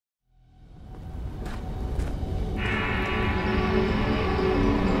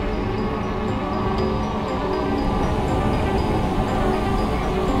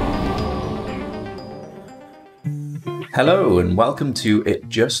Hello and welcome to It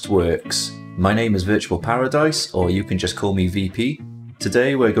Just Works. My name is Virtual Paradise, or you can just call me VP.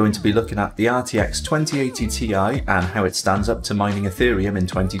 Today we're going to be looking at the RTX 2080 Ti and how it stands up to mining Ethereum in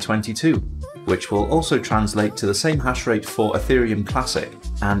 2022, which will also translate to the same hash rate for Ethereum Classic,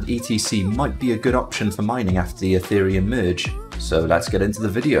 and ETC might be a good option for mining after the Ethereum merge. So let's get into the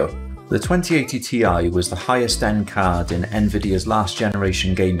video. The 2080 Ti was the highest end card in Nvidia's last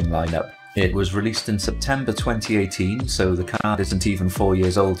generation gaming lineup. It was released in September 2018, so the card isn't even 4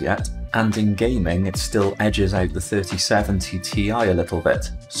 years old yet, and in gaming it still edges out the 3070 Ti a little bit,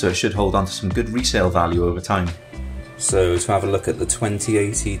 so it should hold on to some good resale value over time. So to have a look at the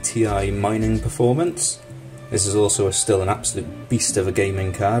 2080 Ti mining performance, this is also still an absolute beast of a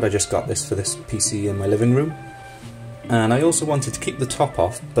gaming card. I just got this for this PC in my living room. And I also wanted to keep the top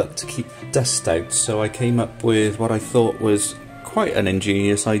off, but to keep dust out, so I came up with what I thought was quite an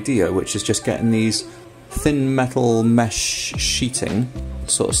ingenious idea, which is just getting these thin metal mesh sheeting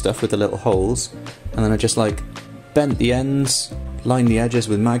sort of stuff with the little holes, and then I just bent the ends, line the edges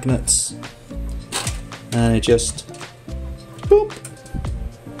with magnets, and it just boop,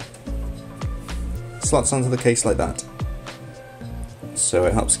 slots onto the case like that. So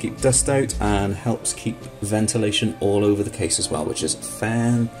it helps keep dust out and helps keep ventilation all over the case as well, which is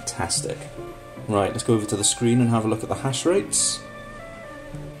fantastic. Right, let's go over to the screen and have a look at the hash rates.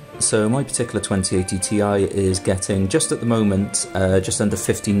 So my particular 2080 Ti is getting, just at the moment, just under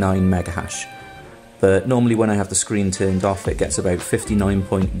 59 mega hash. But normally when I have the screen turned off, it gets about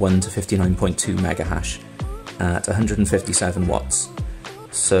 59.1 to 59.2 mega hash at 157 watts.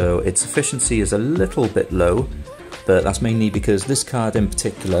 So its efficiency is a little bit low, but that's mainly because this card in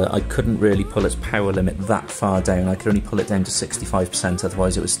particular, I couldn't really pull its power limit that far down. I could only pull it down to 65%,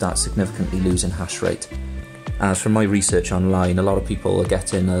 otherwise it would start significantly losing hash rate. As from my research online, a lot of people are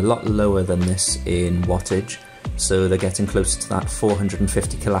getting a lot lower than this in wattage, so they're getting closer to that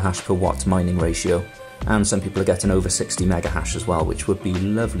 450 kilohash per watt mining ratio. And some people are getting over 60 mega hash as well, which would be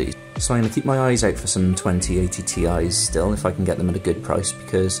lovely. So I'm going to keep my eyes out for some 2080 Ti's still, if I can get them at a good price,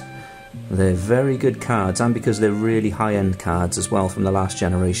 because they're very good cards, and because they're really high-end cards as well from the last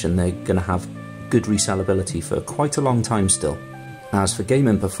generation, they're going to have good resellability for quite a long time still. As for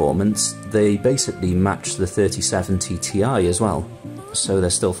gaming performance, they basically match the 3070 Ti as well, so they're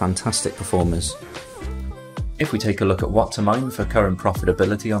still fantastic performers. If we take a look at what to mine for current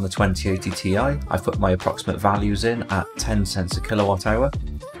profitability on the 2080 Ti, I've put my approximate values in at 10 cents a kilowatt hour.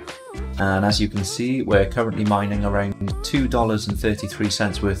 And as you can see, we're currently mining around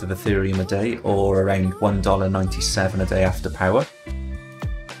 $2.33 worth of Ethereum a day, or around $1.97 a day after power.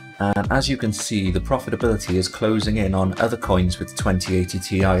 And as you can see, the profitability is closing in on other coins with the 2080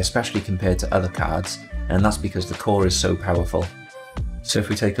 Ti, especially compared to other cards, and that's because the core is so powerful. So if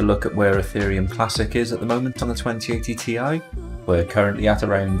we take a look at where Ethereum Classic is at the moment on the 2080 Ti, we're currently at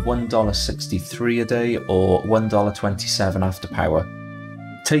around $1.63 a day, or $1.27 after power.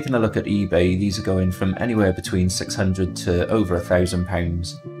 Taking a look at eBay, these are going from anywhere between £600 to over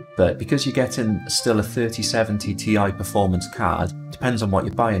 £1,000. But because you're getting still a 3070 Ti performance card, depends on what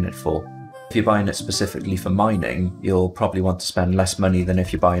you're buying it for. If you're buying it specifically for mining, you'll probably want to spend less money than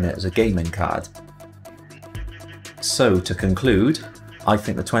if you're buying it as a gaming card. So to conclude, I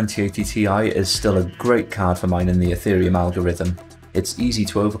think the 2080 Ti is still a great card for mining the Ethereum algorithm. It's easy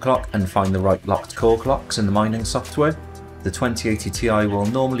to overclock and find the right locked core clocks in the mining software. The 2080 Ti will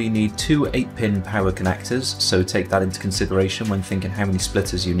normally need two 8-pin power connectors, so take that into consideration when thinking how many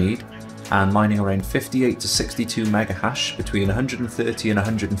splitters you need. And mining around 58 to 62 mega hash between 130 and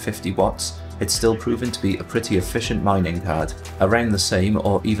 150 watts, it's still proven to be a pretty efficient mining card, around the same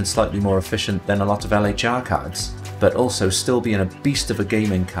or even slightly more efficient than a lot of LHR cards. But also still being a beast of a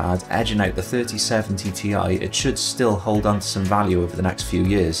gaming card, edging out the 3070 Ti, it should still hold on to some value over the next few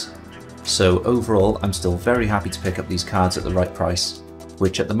years. So overall, I'm still very happy to pick up these cards at the right price,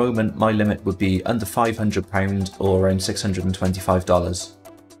 which at the moment my limit would be under £500 or around $625.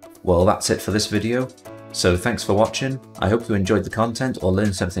 Well, that's it for this video. So thanks for watching. I hope you enjoyed the content or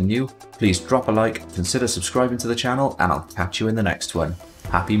learned something new. Please drop a like, consider subscribing to the channel, and I'll catch you in the next one.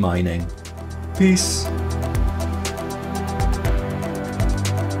 Happy mining. Peace.